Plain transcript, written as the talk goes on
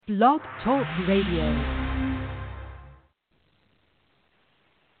Blog Talk Radio.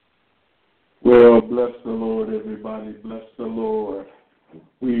 Well, bless the Lord, everybody. Bless the Lord.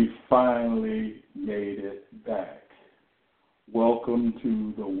 We finally made it back. Welcome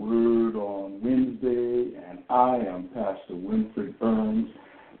to the Word on Wednesday, and I am Pastor Winfred Burns,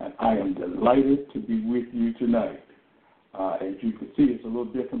 and I am delighted to be with you tonight. As you can see, it's a little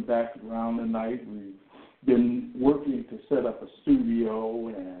different background tonight. We've been working to set up a studio,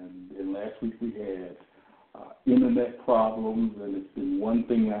 and then last week we had internet problems, and it's been one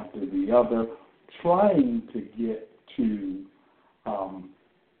thing after the other, trying to get to 1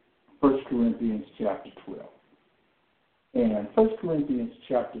 Corinthians chapter 12. And 1 Corinthians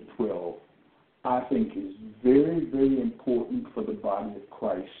chapter 12, I think, is very, very important for the body of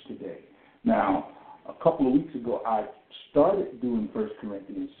Christ today. Now, a couple of weeks ago, I started doing 1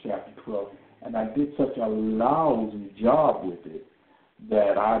 Corinthians chapter 12, and I did such a lousy job with it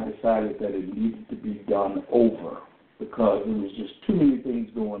that I decided that it needed to be done over because there was just too many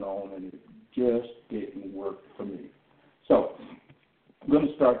things going on, and it just didn't work for me. So I'm going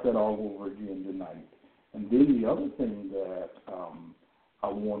to start that all over again tonight. And then the other thing that I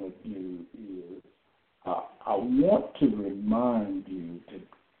want to do is I want to remind you to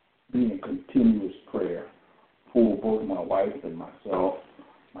be in continuous prayer for both my wife and myself,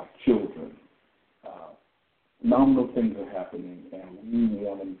 my children. Phenomenal things are happening, and we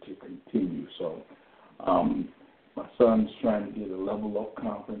want them to continue. So my son's trying to get a level up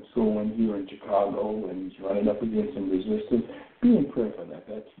conference going here in Chicago, and he's running up against some resistance. Be in prayer for that.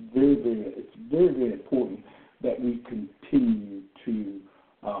 That's it's very, very important that we continue to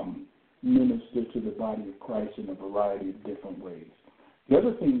minister to the body of Christ in a variety of different ways. The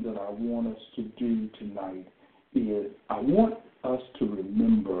other thing that I want us to do tonight is I want us to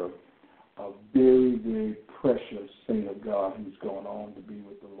remember a very, very precious saint of God who's gone on to be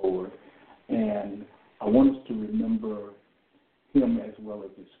with the Lord. And I want us to remember him as well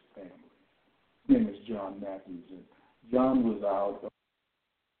as his family. His name is John Matthews. And John was out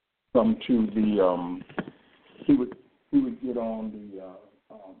he would get on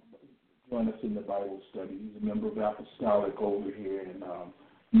join us in the Bible study. He's a member of Apostolic over here in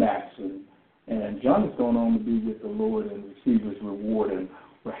Matson. And John has gone on to be with the Lord and receive his reward. And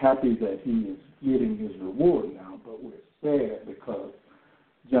we're happy that he is getting his reward now, but we're sad because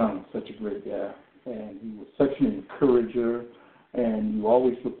John is such a great guy, and he was such an encourager, and you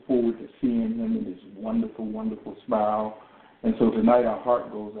always look forward to seeing him in his wonderful, wonderful smile. And so tonight our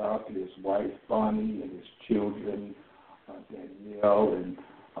heart goes out to his wife, Bonnie, and his children, Danielle, and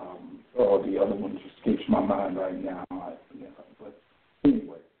all the other ones escapes my mind right now. But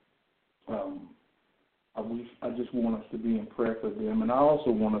anyway, I just want us to be in prayer for them, and I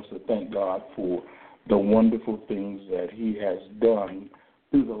also want us to thank God for the wonderful things that he has done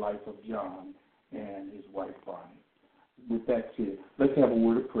through the life of John and his wife, Bonnie. With that said, let's have a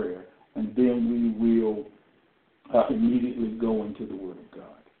word of prayer, and then we will immediately go into the Word of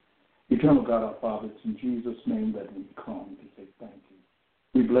God. Eternal God, our Father, it's in Jesus' name that we come to say thank you.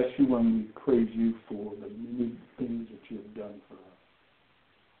 We bless you and we praise you for the many things that you have done for us.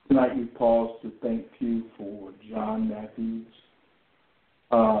 Tonight we pause to thank you for John Matthews.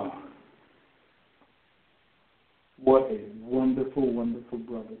 What a wonderful, wonderful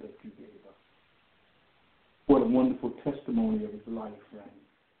brother that you gave us. What a wonderful testimony of his life, friend.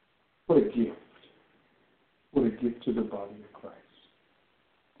 What a gift. What a gift to the body of Christ.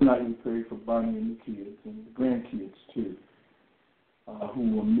 Tonight we pray for Bonnie and the kids and the grandkids too,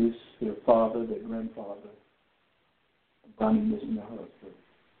 who will miss their father, their grandfather. Bonnie missing her husband.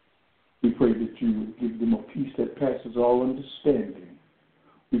 We pray that you would give them a peace that passes all understanding.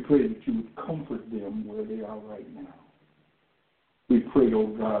 We pray that you would comfort them where they are right now. We pray, oh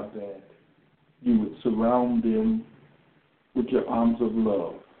God, that you would surround them with your arms of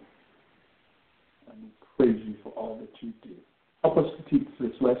love. And we praise you for all that you do. Help us to teach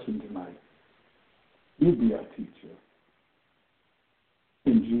this lesson tonight. You be our teacher.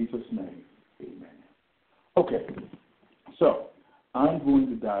 In Jesus' name, amen. Okay, so I'm going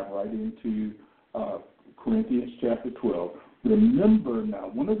to dive right into Corinthians chapter 12. Remember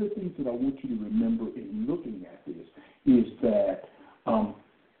now, one of the things that I want you to remember in looking at this is that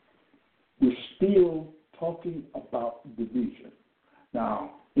we're still talking about division.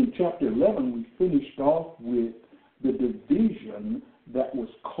 Now, in chapter 11, we finished off with the division that was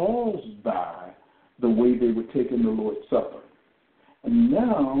caused by the way they were taking the Lord's Supper. And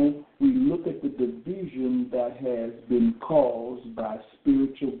now we look at the division that has been caused by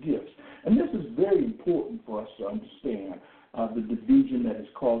spiritual gifts. And this is very important for us to understand, the division that is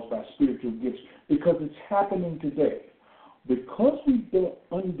caused by spiritual gifts, because it's happening today. because we don't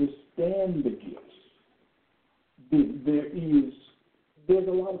understand the gifts, there's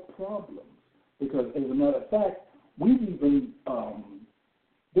a lot of problems. Because, as a matter of fact, there's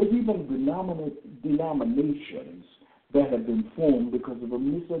even denominations that have been formed because of a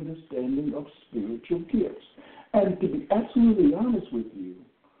misunderstanding of spiritual gifts. And to be absolutely honest with you,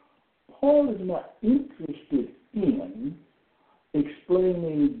 Paul is not interested in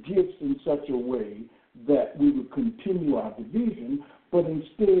explaining gifts in such a way that we would continue our division, but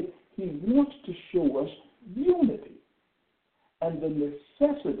instead he wants to show us unity and the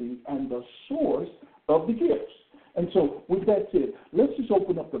necessity and the source of the gifts. And so with that said, let's just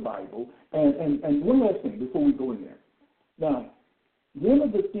open up the Bible. And one last thing before we go in there. Now, one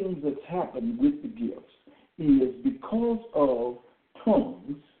of the things that's happened with the gifts is because of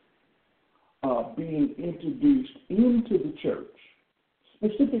tongues being introduced into the church,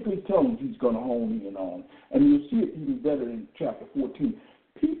 specifically tongues he's going to hone in on. And you'll see it even better in chapter 14.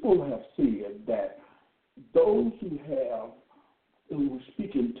 People have said that those who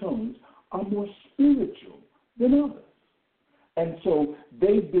speak in tongues are more spiritual than others. And so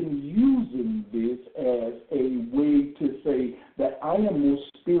they've been using this as a way to say that I am more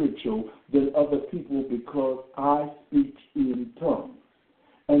spiritual than other people because I speak in tongues.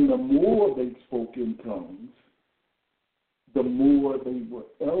 And the more they spoke in tongues, the more they were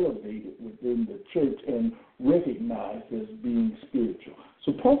elevated within the church and recognized as being spiritual.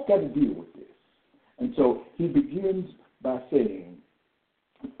 So Paul's got to deal with this. And so he begins by saying,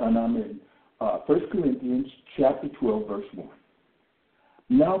 and I'm in 1 Corinthians chapter 12, verse 1.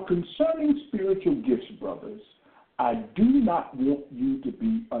 Now concerning spiritual gifts, brothers, I do not want you to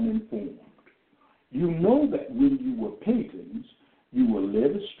be uninformed. You know that when you were pagans, you were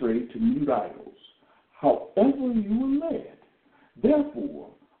led astray to mute idols, however you were led. Therefore,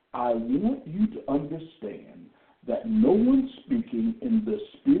 I want you to understand that no one speaking in the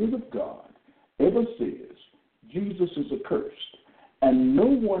Spirit of God ever says Jesus is accursed, and no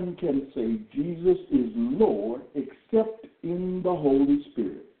one can say Jesus is Lord except in the Holy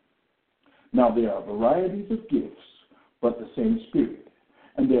Spirit. Now there are varieties of gifts, but the same Spirit.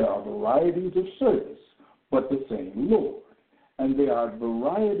 And there are varieties of service, but the same Lord. And there are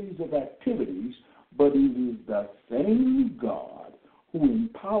varieties of activities, but it is the same God who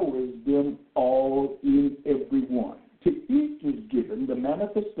empowers them all in every one. To each is given the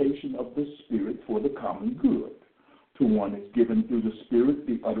manifestation of the Spirit for the common good. To one is given through the Spirit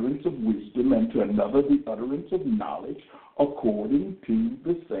the utterance of wisdom, and to another the utterance of knowledge according to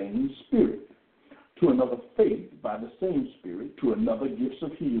the same Spirit. To another faith by the same Spirit, to another gifts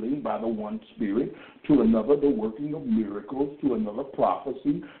of healing by the one Spirit, to another the working of miracles, to another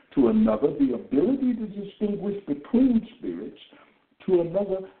prophecy, to another the ability to distinguish between spirits, to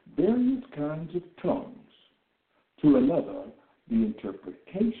another various kinds of tongues, to another the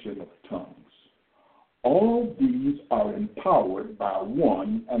interpretation of tongues. All these are empowered by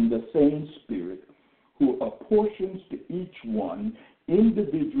one and the same Spirit, who apportions to each one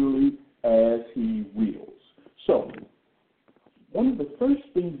individually as he wills. So, one of the first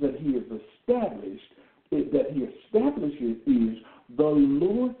things that he establishes is the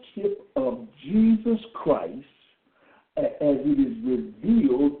lordship of Jesus Christ as it is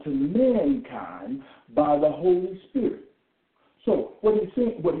revealed to mankind by the Holy Spirit. So what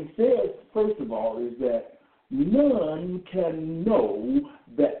he says, first of all, is that none can know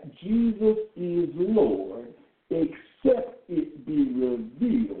that Jesus is Lord except it be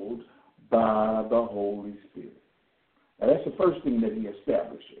revealed by the Holy Spirit. Now, that's the first thing that he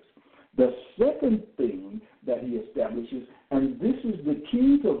establishes. The second thing that he establishes, and this is the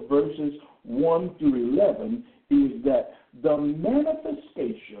key to verses 1 through 11, is that the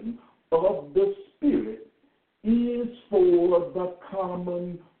manifestation of the Spirit is for the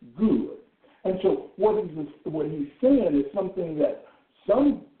common good. And so what he's saying is something that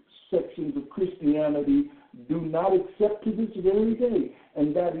some sections of Christianity do not accept to this very day,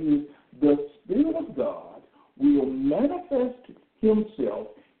 and that is the Spirit of God will manifest himself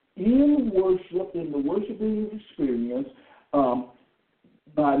in worship, in the worshiping experience,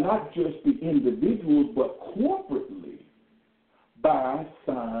 by not just the individuals, but corporately, by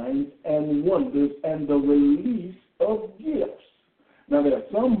signs and wonders and the release of gifts. Now, there are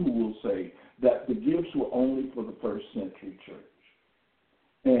some who will say that the gifts were only for the first century church.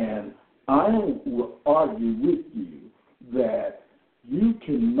 And I will argue with you that you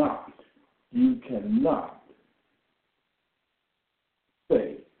cannot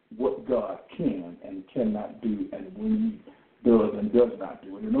say what God can and cannot do and when he does and does not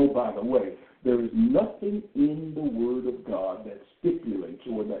do it. And oh, by the way, there is nothing in the Word of God that stipulates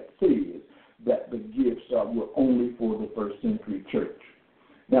or that says that the gifts were only for the first century church.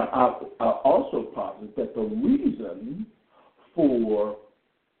 Now, I also posit that the reason for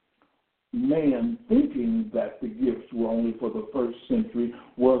man thinking that the gifts were only for the first century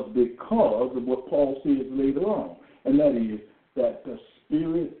was because of what Paul says later on, and that is that the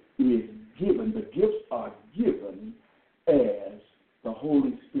Spirit is given, the gifts are given as the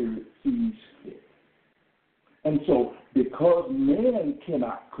Holy Spirit sees fit. And so, because man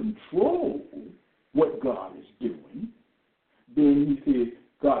cannot control what God is doing, then he says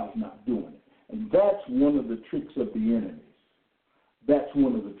God is not doing it. And that's one of the tricks of the enemy. That's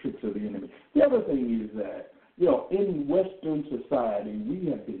one of the tricks of the enemy. The other thing is that, in Western society, we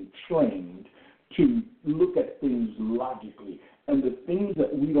have been trained to look at things logically. And the things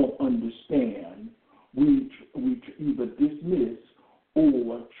that we don't understand, we either dismiss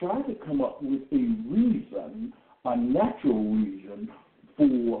or try to come up with a reason, a natural reason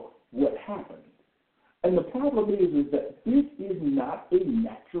for what happened. And the problem is that this is not a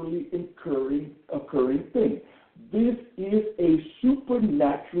naturally occurring thing. This is a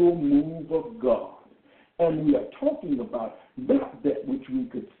supernatural move of God. And we are talking about not that which we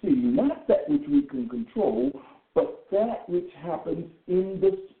could see, not that which we can control, but that which happens in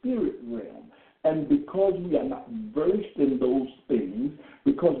the spirit realm. And because we are not versed in those things,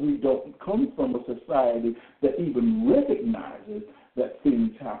 because we don't come from a society that even recognizes that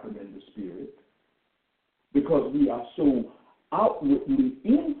things happen in the spirit, because we are so outwardly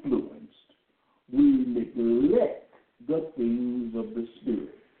influenced, we neglect the things of the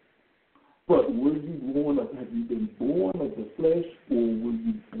Spirit. But have you been born of the flesh, or were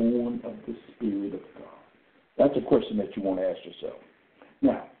you born of the Spirit of God? That's a question that you want to ask yourself.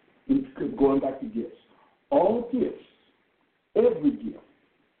 Now, going back to gifts. All gifts, every gift,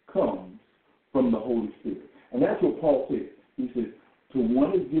 comes from the Holy Spirit. And that's what Paul says. He says, to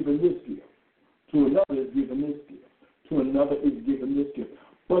one is given this gift, to another is given this gift, to another is given this gift.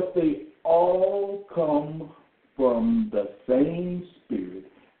 But they all come from the same Spirit,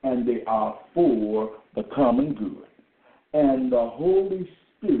 and they are for the common good. And the Holy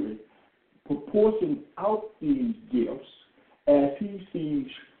Spirit proportions out these gifts as he sees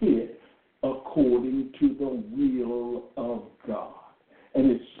fit according to the will of God.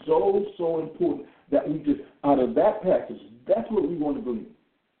 And it's so important that we just, out of that passage, that's what we want to believe.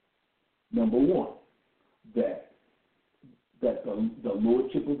 Number one, that the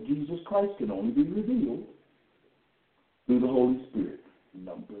Lordship of Jesus Christ can only be revealed through the Holy Spirit.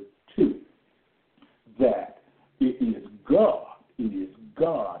 Number two, that it is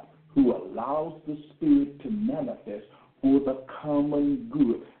God who allows the Spirit to manifest for the common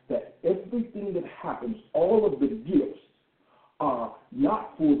good. That everything that happens, all of the gifts, are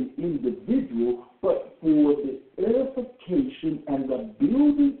not for the individual, but for the edification and the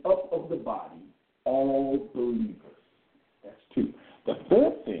building up of the body, all believers. That's two. The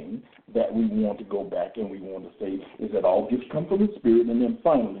third thing that we want to go back and we want to say is that all gifts come from the Spirit, and then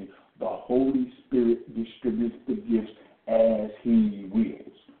finally, the Holy Spirit distributes the gifts as He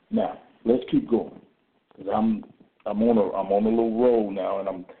wills. Now, let's keep going, because I'm on a little roll now, and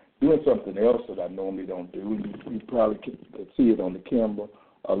I'm doing something else that I normally don't do. And you probably could see it on the camera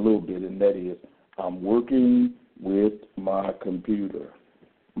a little bit, and that is I'm working with my computer.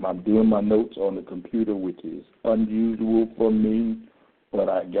 I'm doing my notes on the computer, which is unusual for me, but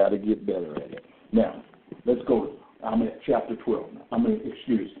I got to get better at it. Now, let's go. I'm at chapter 12 now.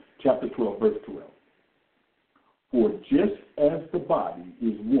 Chapter 12, verse 12. For just as the body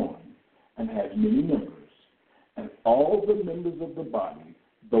is one and has many members, and all the members of the body,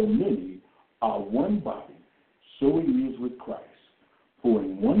 though many, are one body, so it is with Christ. For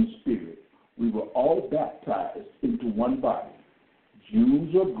in one Spirit we were all baptized into one body,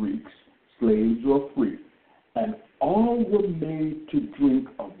 Jews or Greeks, slaves or free, and all were made to drink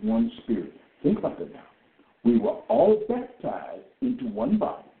of one Spirit. Think about that now. We were all baptized into one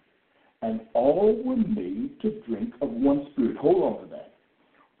body, and all were made to drink of one Spirit. Hold on to that.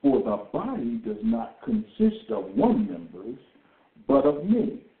 For the body does not consist of one member, but of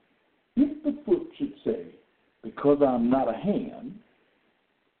many. If the foot should say, because I'm not a hand,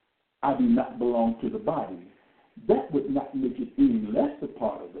 I do not belong to the body, that would not make it any less a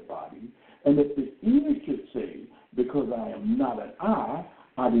part of the body. And if the ear should say, because I am not an eye,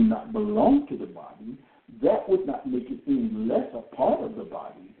 I do not belong to the body, that would not make it any less a part of the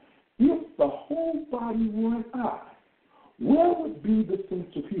body. If the whole body were an eye, where would be the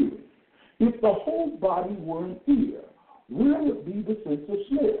sense of hearing? If the whole body were an ear, where would be the sense of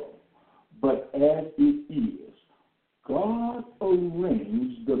smell? But as it is, God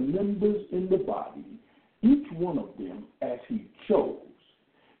arranged the members in the body, each one of them as He chose.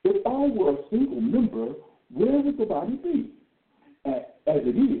 If all were a single member, where would the body be? As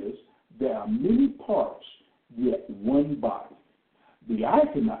it is, there are many parts, yet one body. The eye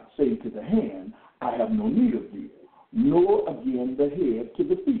cannot say to the hand, I have no need of you, nor again the head to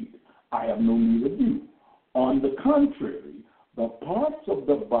the feet, I have no need of you. On the contrary, the parts of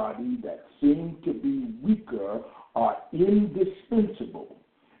the body that seem to be weaker are indispensable,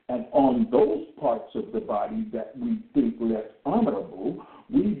 and on those parts of the body that we think less honorable,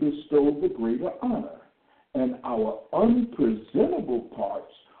 we bestow the greater honor, and our unpresentable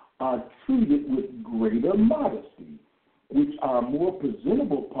parts are treated with greater modesty, which our more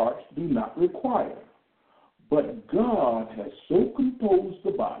presentable parts do not require. But God has so composed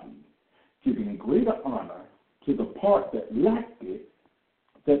the body, giving greater honor to the part that lacked it,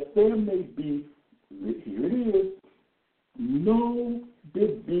 that there may be, here it is, no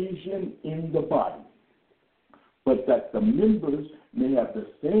division in the body, but that the members may have the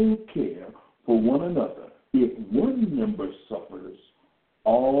same care for one another. If one member suffers,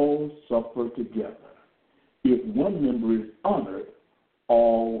 all suffer together. If one member is honored,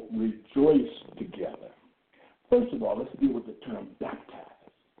 all rejoice together. First of all, let's deal with the term baptized.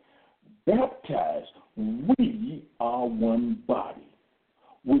 Baptized, we are one body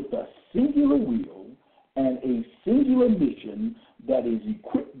with a singular will and a singular mission that is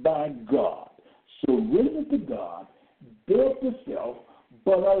equipped by God, surrendered to God, dead to self,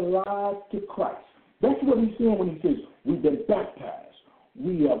 but alive to Christ. That's what he's saying when he says we've been baptized.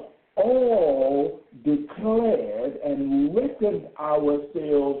 We have all declared and reckoned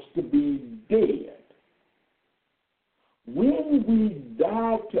ourselves to be dead. When we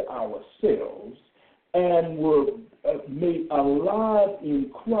died to ourselves and were made alive in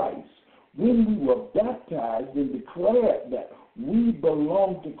Christ, when we were baptized and declared that we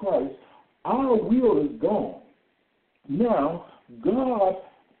belong to Christ, our will is gone. Now, God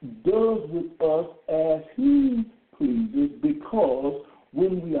does with us as he pleases, because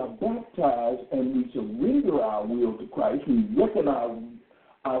when we are baptized and we surrender our will to Christ, we reckon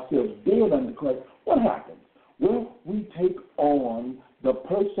ourselves dead unto Christ, what happens? Well, we take on the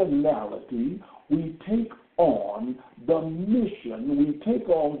personality, we take on the mission, we take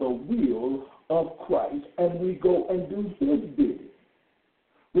on the will of Christ, and we go and do his bidding.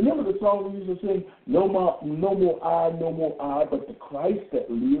 Remember the song we used to sing, no more I, but the Christ that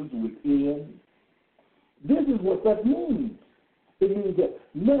lives within? This is what that means. It means that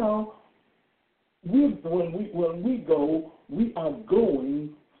now, when we go, we are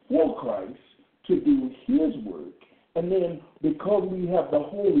going for Christ to do his work. And then because we have the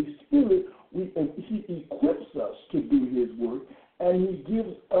Holy Spirit, he equips us to do his work, and he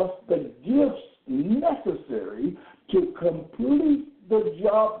gives us the gifts necessary to complete the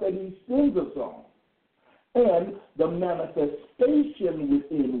job that he sends us on. And the manifestation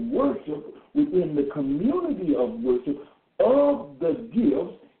within worship, within the community of worship, of the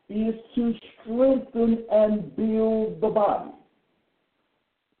gifts is to strengthen and build the body.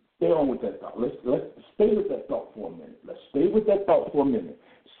 Stay on with that thought. Let's stay with that thought for a minute.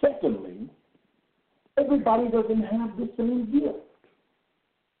 Secondly, everybody doesn't have the same gift.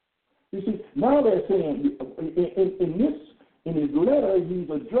 You see, now they're saying in his letter, he's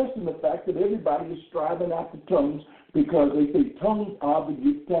addressing the fact that everybody is striving after tongues because they say tongues are the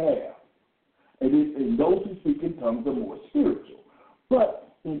gift to have. And those who speak in tongues are more spiritual.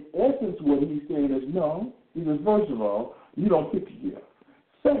 But in essence, what he's saying is no. He says, first of all, you don't pick a gift.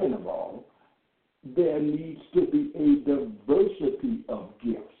 Second of all, there needs to be a diversity of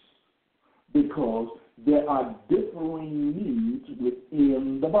gifts because there are differing needs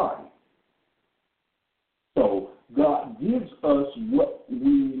within the body. So God gives us what we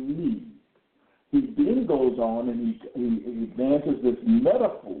need. He then goes on and he advances this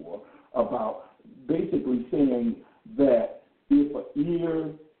metaphor about basically saying that if an ear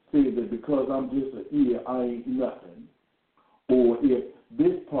says that because I'm just an ear, I ain't nothing, or if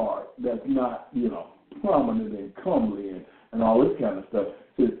this part that's not, prominent and comely and all this kind of stuff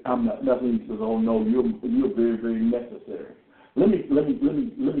says I'm not nothing, he says, oh no, you're very, very necessary. Let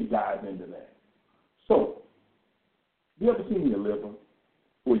me dive into that. So, you ever seen your liver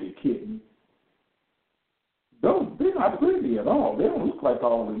or your kidney? They're not pretty at all. They don't look like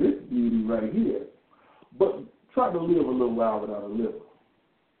all of this beauty right here. But try to live a little while without a liver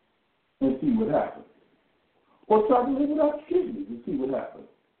and see what happens. Or try to live without kidneys and see what happens.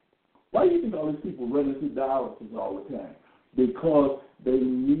 Why do you think all these people running through dialysis all the time? Because they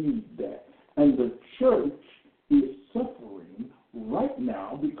need that. And the church is suffering right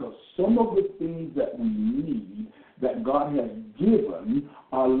now because some of the things that we need that God has given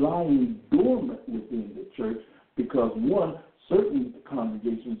are lying dormant within the church because, one, certain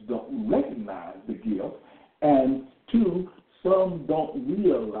congregations don't recognize the gift, and two, some don't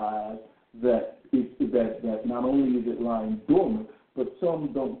realize that that not only is it lying dormant, but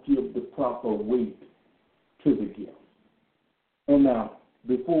some don't give the proper weight to the gift. And now,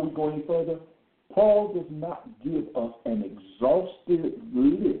 before we go any further, Paul does not give us an exhaustive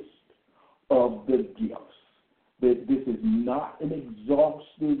list of the gifts. That this is not an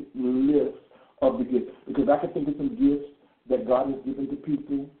exhaustive list of the gifts, because I can think of some gifts that God has given to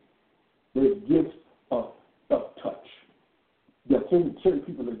people. There's gifts of touch. There are certain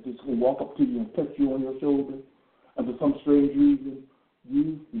people that just can walk up to you and touch you on your shoulder, and for some strange reason,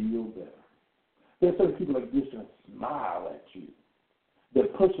 you feel better. There are certain people that just smile at you. Their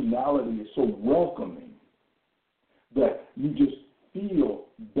personality is so welcoming that you just feel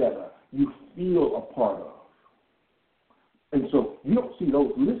better. You feel a part of. And so you don't see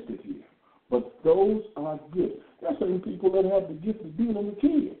those listed here, but those are gifts. There are certain people that have the gift of dealing with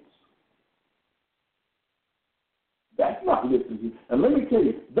kids. That's not listed here. And let me tell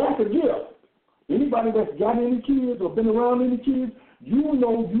you, that's a gift. Anybody that's got any kids or been around any kids, you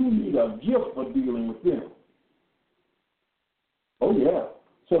know you need a gift for dealing with them. Oh, yeah.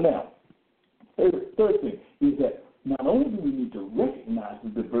 So now, third thing is that not only do we need to recognize the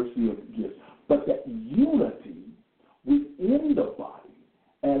diversity of the gifts, but that unity within the body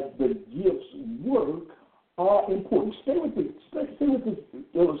as the gifts work are important. Stay with this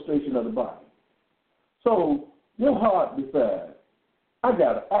illustration of the body. So your heart decides, I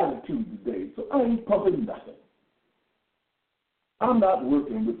got an attitude today, so I ain't pumping nothing. I'm not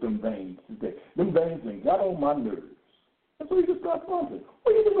working with them veins today. Them veins ain't got on my nerves. And so you just start pumping.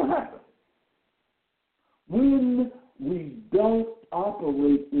 What do you think will happen? When we don't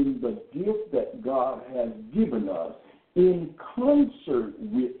operate in the gift that God has given us in concert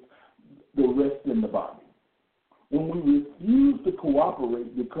with the rest in the body, when we refuse to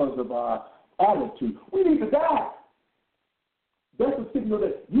cooperate because of our attitude, we need to die. That's a signal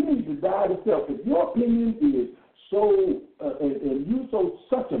that you need to die to self. If your opinion is so, and you so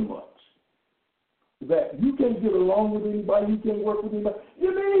such and much, that you can't get along with anybody, you can't work with anybody, you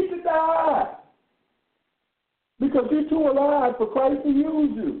need to die. Because you're too alive for Christ to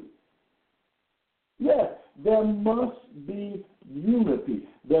use you. Yes, there must be unity.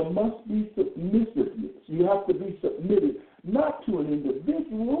 There must be submissiveness. You have to be submitted, not to an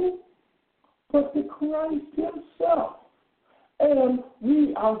individual, but to Christ himself. And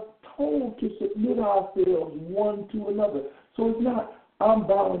we are told to submit ourselves one to another. So it's not, I'm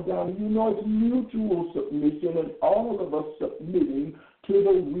bowing down. You know, it's mutual submission, and all of us submitting to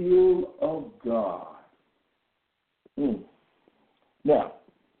the will of God. Now,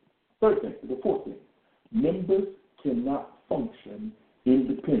 third thing, the fourth thing, members cannot function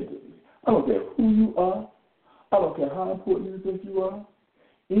independently. I don't care who you are. I don't care how important you think you are.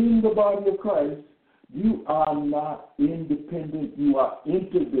 In the body of Christ, you are not independent. You are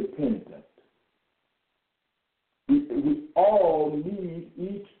interdependent. We all need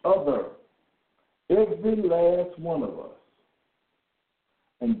each other, every last one of us.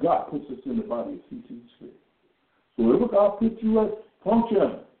 And God puts us in the body as He sees fit. So wherever God puts you at,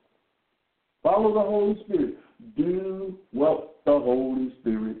 function. Follow the Holy Spirit. Do what the Holy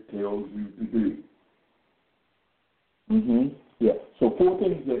Spirit tells you to do. Yeah. So 4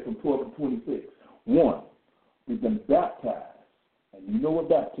 things there from 12 to 26. 1, we've been baptized. And you know what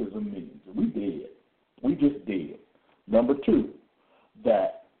baptism means. We dead. We just dead. Number 2,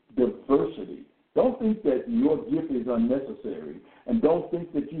 that diversity. Don't think that your gift is unnecessary. And don't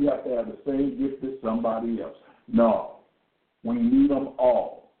think that you have to have the same gift as somebody else. No. We need them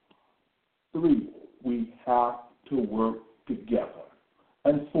all. 3, we have to work together.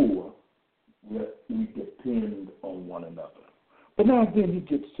 And 4, we depend on one another. But now then he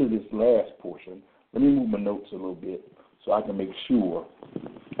gets to this last portion. Let me move my notes a little bit so I can make sure.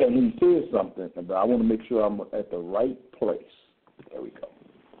 And he says something, but I want to make sure I'm at the right place. There we go.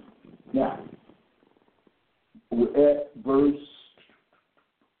 Now, we're at verse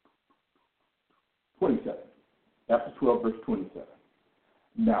 27. Chapter 12, verse 27.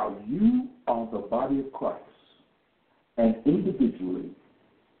 Now you are the body of Christ, and individually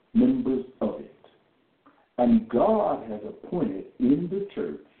members of it. And God has appointed in the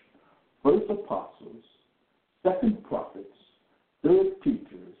church first apostles, second prophets, third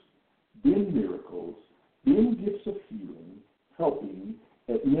teachers, then miracles, then gifts of healing, helping,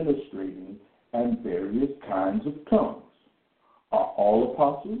 administrating, and various kinds of tongues. Are all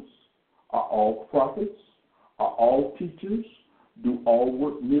apostles? Are all prophets? Are all teachers? Do all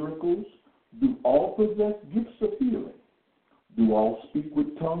work miracles? Do all possess gifts of healing? Do all speak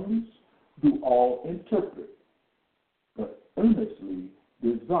with tongues? Do all interpret? But earnestly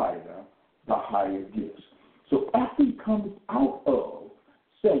desire the higher gifts. So after he comes out of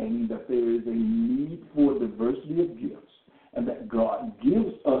saying that there is a need for diversity of gifts and that God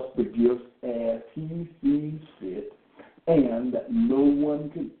gives us the gifts as he sees fit and that no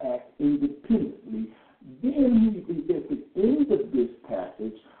one can act independently, then he, at the end of this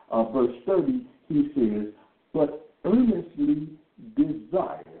passage, verse 30, he says, but earnestly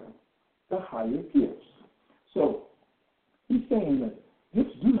desire the higher gifts. So he's saying that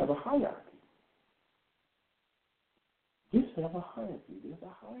gifts do have a hierarchy. Gifts have a hierarchy. There's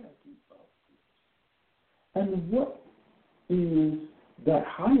a hierarchy of gifts. And what is that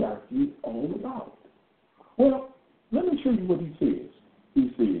hierarchy all about? Well, let me show you what he says.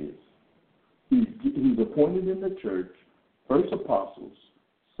 He says he's appointed in the church first apostles,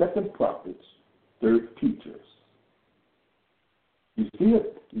 second prophets, third teachers. You see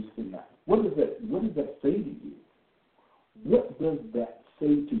it? You see that. What does that say to you? What does that say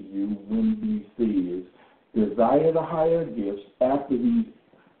to you when he says desire the higher gifts after he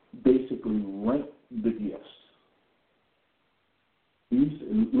basically ranked the gifts?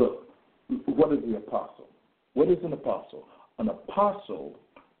 Look, what is the apostle? What is an apostle? An apostle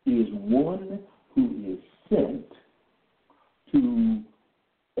is one who is sent to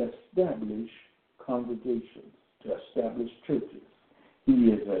establish congregations, to establish churches. He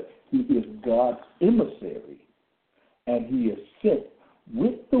is God's emissary, and he is sent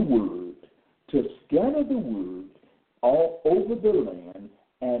with the word to scatter the word all over the land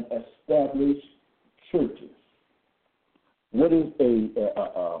and establish churches. What is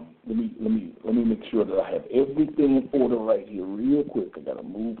let me make sure that I have everything in order right here real quick. I gotta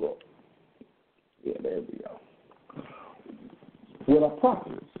move up. Yeah, there we go. What are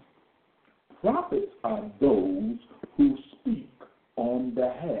prophets? Prophets are those who speak on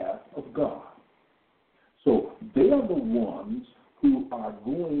behalf of God. So they are the ones who are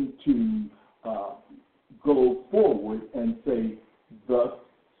going to go forward and say, thus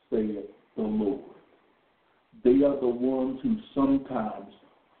saith the Lord. They are the ones who sometimes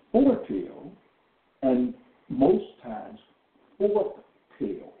foretell and most times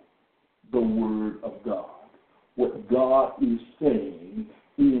foretell the word of God. What God is saying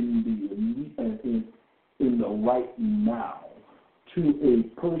in the right now to a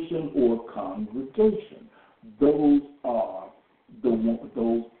person or congregation. Those are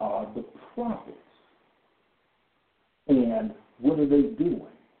the prophets. And what are they doing?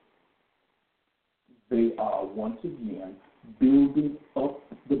 They are once again building up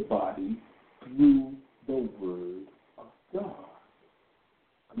the body through the word of God.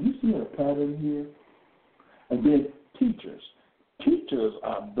 Are you seeing a pattern here? And then teachers. Teachers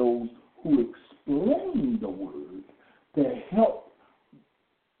are those who explain the word to help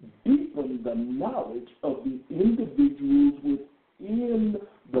deepen the knowledge of the individuals within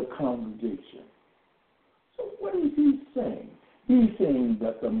the congregation. So what is he saying? He's saying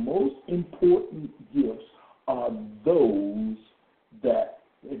that the most important gifts are those that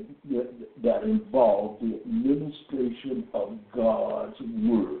involve the administration of God's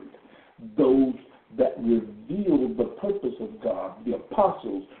word, those that reveal the purpose of God, the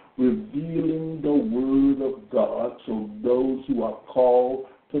apostles revealing the word of God so those who are called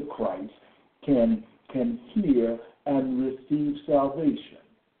to Christ can hear and receive salvation.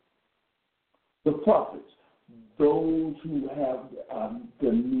 The prophets, those who have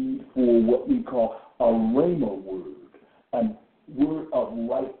the need for what we call a rhema word, a word of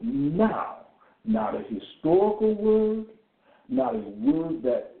right now, not a historical word, not a word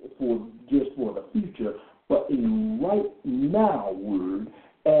that just for the future, but a right now word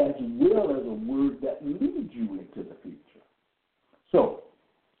as well as a word that leads you into the future. So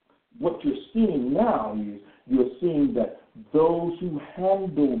what you're seeing now is you're seeing that those who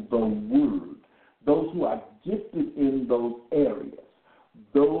handle the word, those who are gifted in those areas,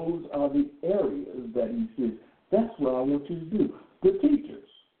 those are the areas that he says, that's what I want you to do. The teachers,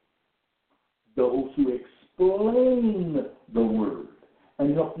 those who explain the word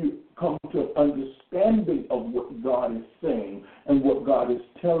and help you come to an understanding of what God is saying and what God is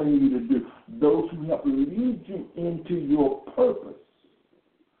telling you to do, those who help lead you into your purpose.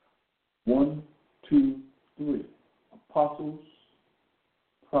 1, 2, 3. Apostles,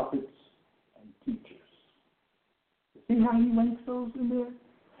 prophets, and teachers. See how he ranks those in there?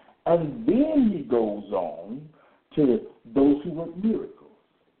 And then he goes on to those who work miracles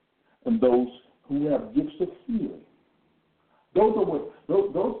and those who have gifts of healing. Those are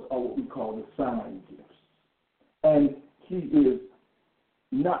what we call the sign gifts. And he is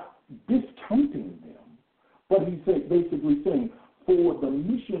not discounting them, but he's basically saying, for the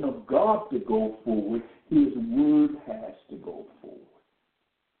mission of God to go forward, his word has to go forward.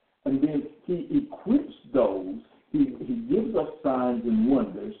 And then he equips those, he gives us signs and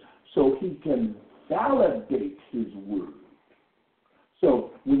wonders so he can validate his word.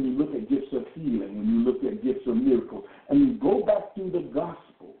 So when you look at gifts of healing, when you look at gifts of miracles, and you go back through the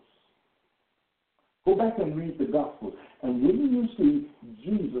Gospels, go back and read the Gospels, and when you see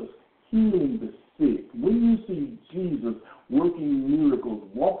Jesus healing the sick, when you see Jesus working miracles,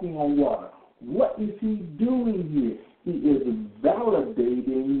 walking on water, what is he doing here? He is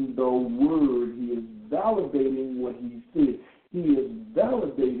validating the word. He is validating what he said. He is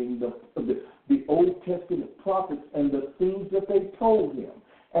validating the Old Testament prophets and the things that they told him.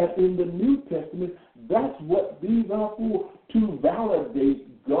 And in the New Testament, that's what these are for, to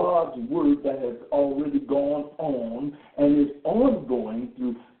validate God's word that has already gone on and is ongoing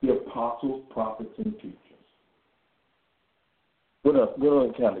through the apostles, prophets, and teachers. What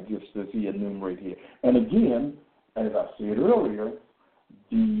other kind of gifts does he enumerate here? And again, as I said earlier,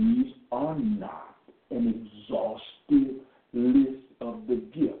 these are not an exhaustive list of the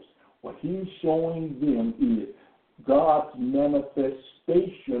gifts. What he's showing them is God's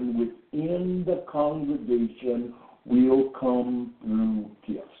manifestation within the congregation will come through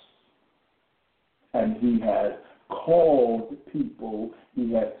gifts. And he has called people,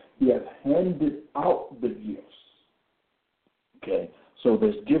 he has handed out the gifts. Okay, so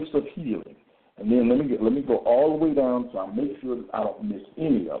there's gifts of healing. And then let me go all the way down so I make sure that I don't miss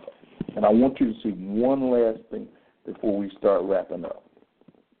any of them. And I want you to see one last thing before we start wrapping up.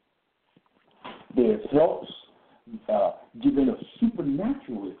 There's helps given a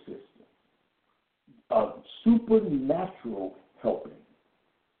supernatural existence, a supernatural helping.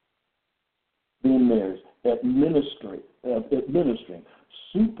 Then there's administering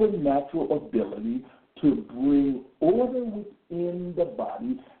supernatural ability to bring order within the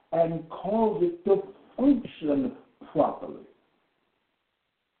body and cause it to function properly.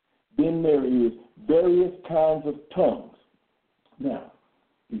 Then there is various kinds of tongues. Now,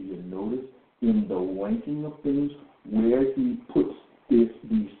 do you notice in the ranking of things where he puts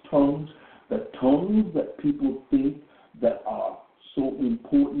these tongues, the tongues that people think that are so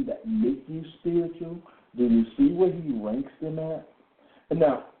important that make you spiritual? Do you see where he ranks them at? And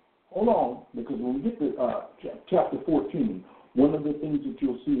now, hold on, because when we get to chapter 14, one of the things that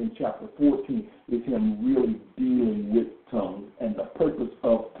you'll see in chapter 14 is him really dealing with tongues and the purpose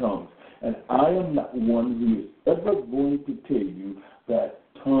of tongues. And I am not one who is ever going to tell you that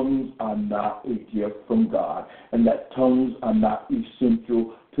tongues are not a gift from God, and that tongues are not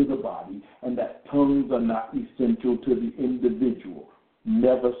essential to the body, and that tongues are not essential to the individual.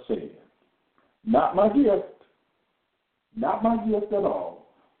 Never said. Not my gift. Not my gift at all.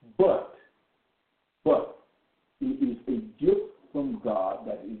 But it is a gift from God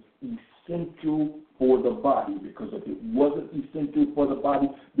that is essential for the body, because if it wasn't essential for the body,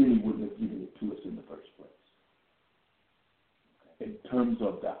 then he wouldn't have given it to us in the first place. In terms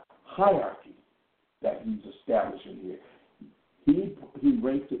of the hierarchy that he's establishing here, he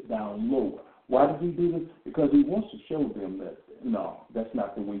ranks it down lower. Why does he do this? Because he wants to show them that, no, that's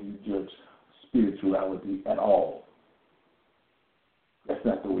not the way you judge spirituality at all. That's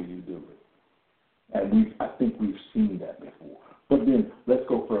not the way you do it. And I think we've seen that before. But then let's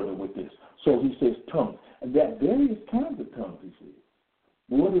go further with this. So he says tongues. And there are various kinds of tongues, he says.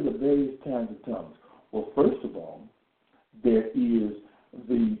 What are the various kinds of tongues? Well, first of all, there is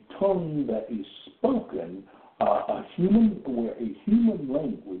the tongue that is spoken, where a human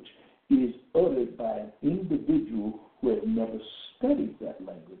language is uttered by an individual who has never studied that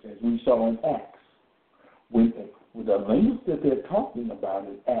language, as we saw in Acts. When the language that they're talking about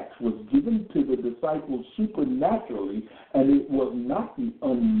in Acts was given to the disciples supernaturally, and it was not the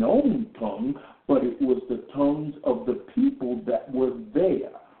unknown tongue, but it was the tongues of the people that were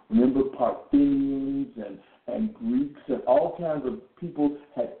there. Remember, Parthians and Greeks and all kinds of people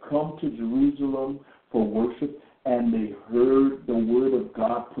had come to Jerusalem for worship, and they heard the word of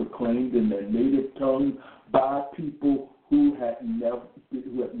God proclaimed in their native tongue by people who had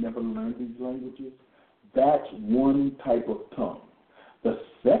never learned these languages. That's one type of tongue. The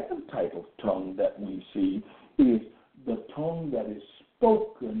second type of tongue that we see is the tongue that is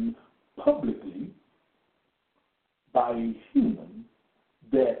spoken publicly by a human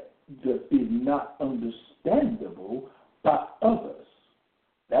that is not understandable by others.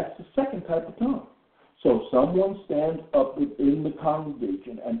 That's the second type of tongue. So someone stands up within the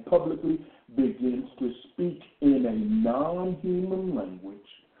congregation and publicly begins to speak in a non-human language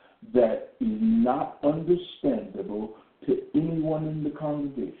that is not understandable to anyone in the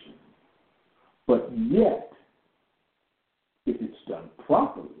congregation. But yet, if it's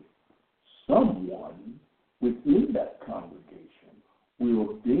properly, someone within that congregation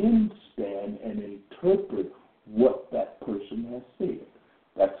will then stand and interpret what that person has said.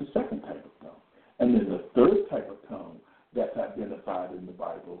 That's the second type of tongue. And then the third type of tongue that's identified in the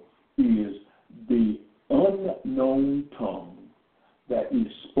Bible is the unknown tongue that is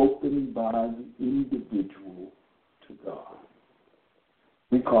spoken by the individual to God.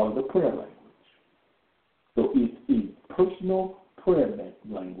 We call it a prayer language. So it's a personal prayer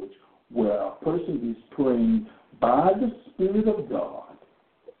language where a person is praying by the Spirit of God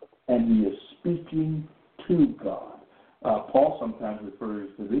and he is speaking to God. Paul sometimes refers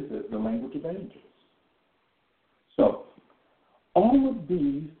to this as the language of angels. So all of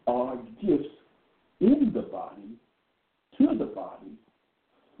these are gifts in the body, to the body,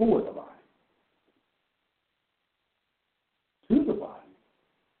 for the body. To the body,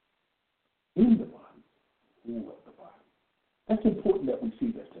 in the body, for the body. That's important that we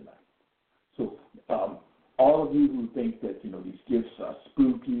see that tonight. So all of you who think that, these gifts are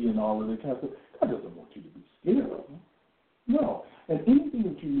spooky and all of that kind of stuff, God doesn't want you to be scared of them. No. And anything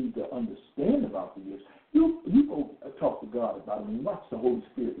that you need to understand about the gifts, you go talk to God about them and watch the Holy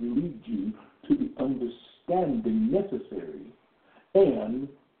Spirit lead you to the understanding necessary and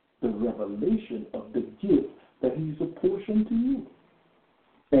the revelation of the gift that he's apportioned to you.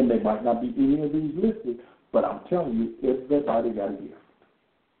 And there might not be any of these listed, but I'm telling you, everybody got a gift.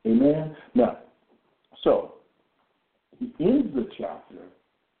 Amen? Now, so he ends the chapter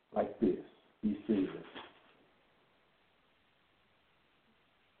like this. He says,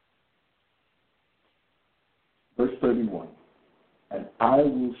 verse 31, and I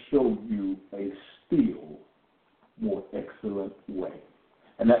will show you a still more excellent way.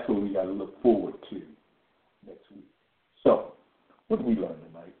 And that's what we got to look forward to next week. So, what did we learn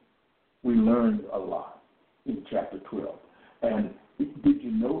tonight? We learned a lot in chapter 12. And did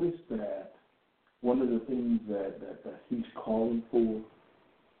you notice that one of the things that he's calling for?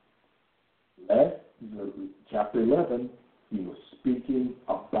 Chapter 11, he was speaking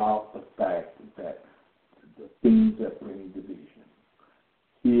about the fact that the things that bring division.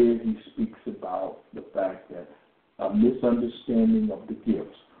 Here he speaks about the fact that a misunderstanding of the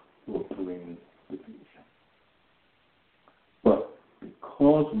gifts will bring division. But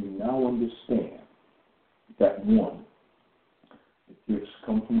because we now understand that, one, the gifts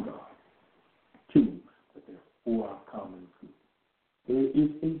come from God, two, that they're for our common good, there is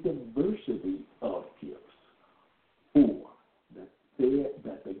a diversity of gifts, four,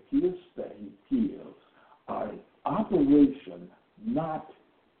 that the gifts that he gives are in operation not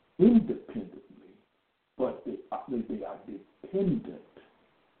independently, but they are dependent.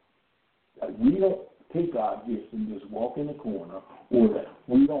 That we don't take our gifts and just walk in the corner, or that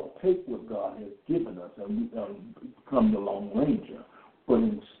we don't take what God has given us and we become the Lone Ranger, but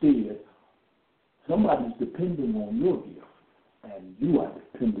instead somebody's depending on your gift and you are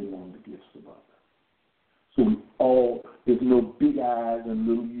depending on the gifts of others. So there's no big I's and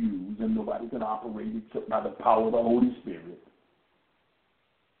little U's, and nobody can operate except by the power of the Holy Spirit.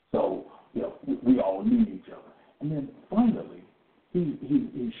 So, we all need each other. And then finally,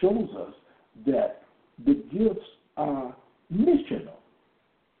 he shows us that the gifts are missional.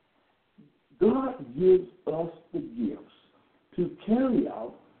 God gives us the gifts to carry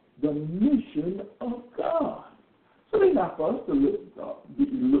out the mission of God. So they're not for us to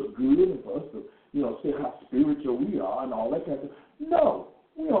look good and for us to, say how spiritual we are and all that kind of stuff. No,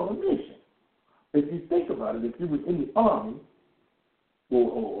 we're on a mission. If you think about it, if you were in the Army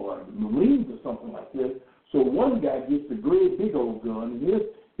or the Marines or something like this, so one guy gets the great big old gun, and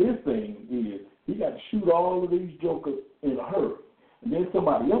his thing is he got to shoot all of these jokers in a hurry. And then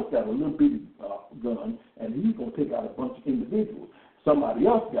somebody else got a little bitty gun, and he's going to take out a bunch of individuals. Somebody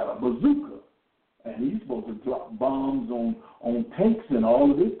else got a bazooka, and he's supposed to drop bombs on tanks and all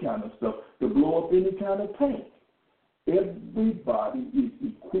of this kind of stuff to blow up any kind of tank. Everybody is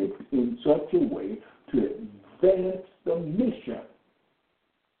equipped in such a way to advance the mission.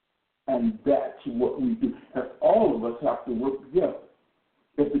 And that's what we do. And all of us have to work together.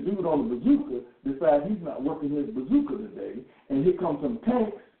 If the dude on the bazooka decides he's not working his bazooka today, and here comes some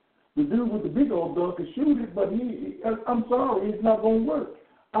tanks, the dude with the big old gun can shoot it, but I'm sorry, it's not going to work.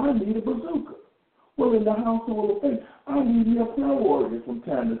 I need a bazooka. Well, in the household of faith, I need me a prayer warrior from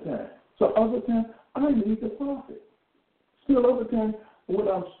time to time. So other times, I need the prophet. Still other times, when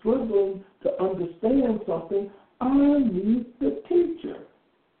I'm struggling to understand something, I need the teacher.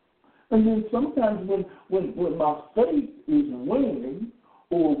 And then sometimes when my faith is waning,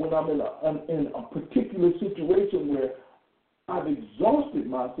 or when I'm in a particular situation where I've exhausted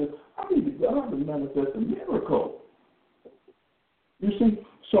myself, I need God to manifest a miracle. You see,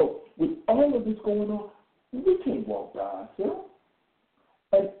 so with all of this going on, we can't walk by ourselves.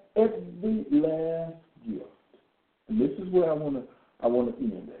 And every last gift, and this is where I want to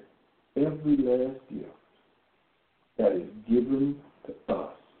end at. Every last gift that is given to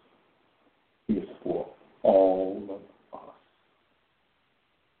us is for all of us.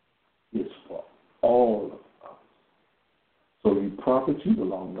 It's for all of us. So you prophets, you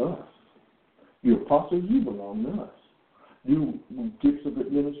belong to us. You apostles, you belong to us. You with gifts of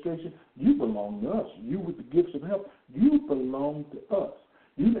administration, you belong to us. You with the gifts of help, you belong to us.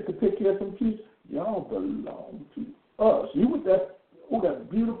 You that can take care of some kids, y'all belong to us. You with that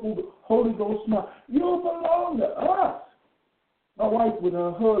beautiful Holy Ghost smile, you belong to us. My wife with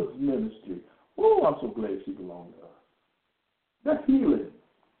her husband's ministry, oh, I'm so glad she belongs to us. That's healing.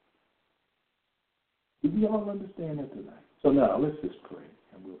 Do you all understand that tonight? So now, let's just pray,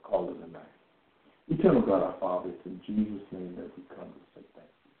 and we'll call it a night. Eternal God, our Father, it's in Jesus' name that we come to say thank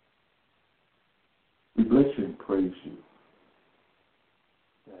you. We bless you and praise you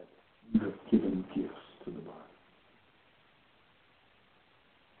that you have given gifts to the body.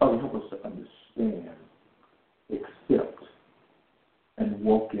 Father, help us to understand, accept, and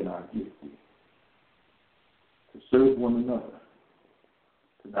walk in our gifting, to serve one another,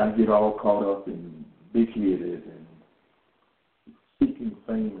 to not get all caught up in big-headed and seeking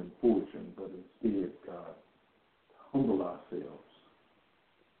fame and fortune, but instead, God, to humble ourselves,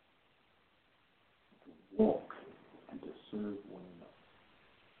 to walk and to serve one another.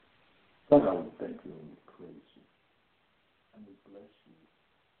 God, I will thank you and we praise you, and we bless you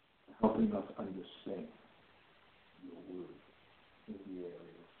for helping us understand your word in the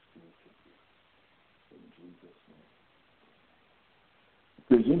area of spiritual gifts. In Jesus' name. If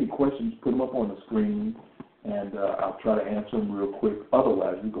there's any questions, put them up on the screen, and I'll try to answer them real quick.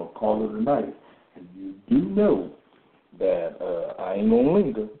 Otherwise, we're going to call it a night. And you do know that I ain't going to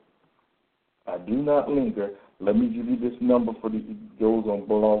linger. I do not linger. Let me give you this number for it goes on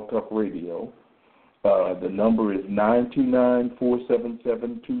Blog Talk Radio. The number is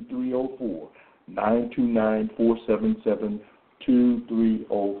 929-477-2304.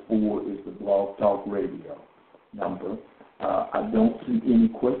 929-477-2304 is the Blog Talk Radio number. I don't see any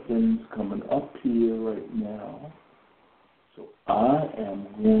questions coming up here right now. So I am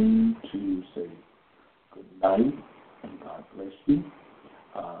going to say good night and God bless you.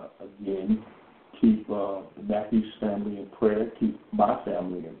 Again, keep the Matthews family in prayer. Keep my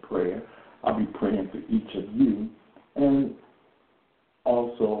family in prayer. I'll be praying for each of you. And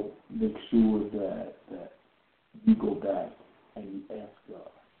also make sure that you go back and you ask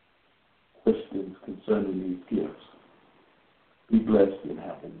God questions concerning these gifts. Be blessed and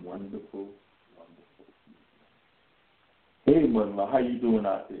have a wonderful, wonderful evening. Hey, Mother, how you doing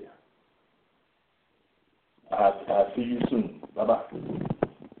out there? I'll see you soon. Bye-bye.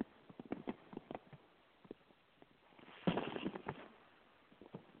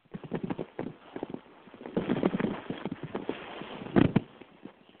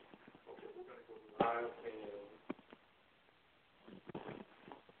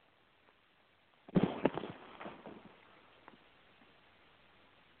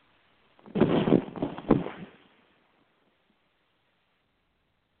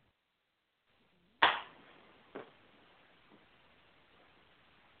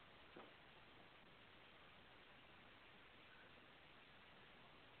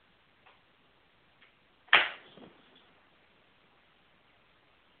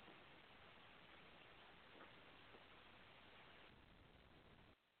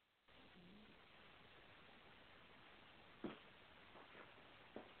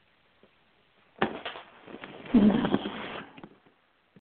 Mm-hmm.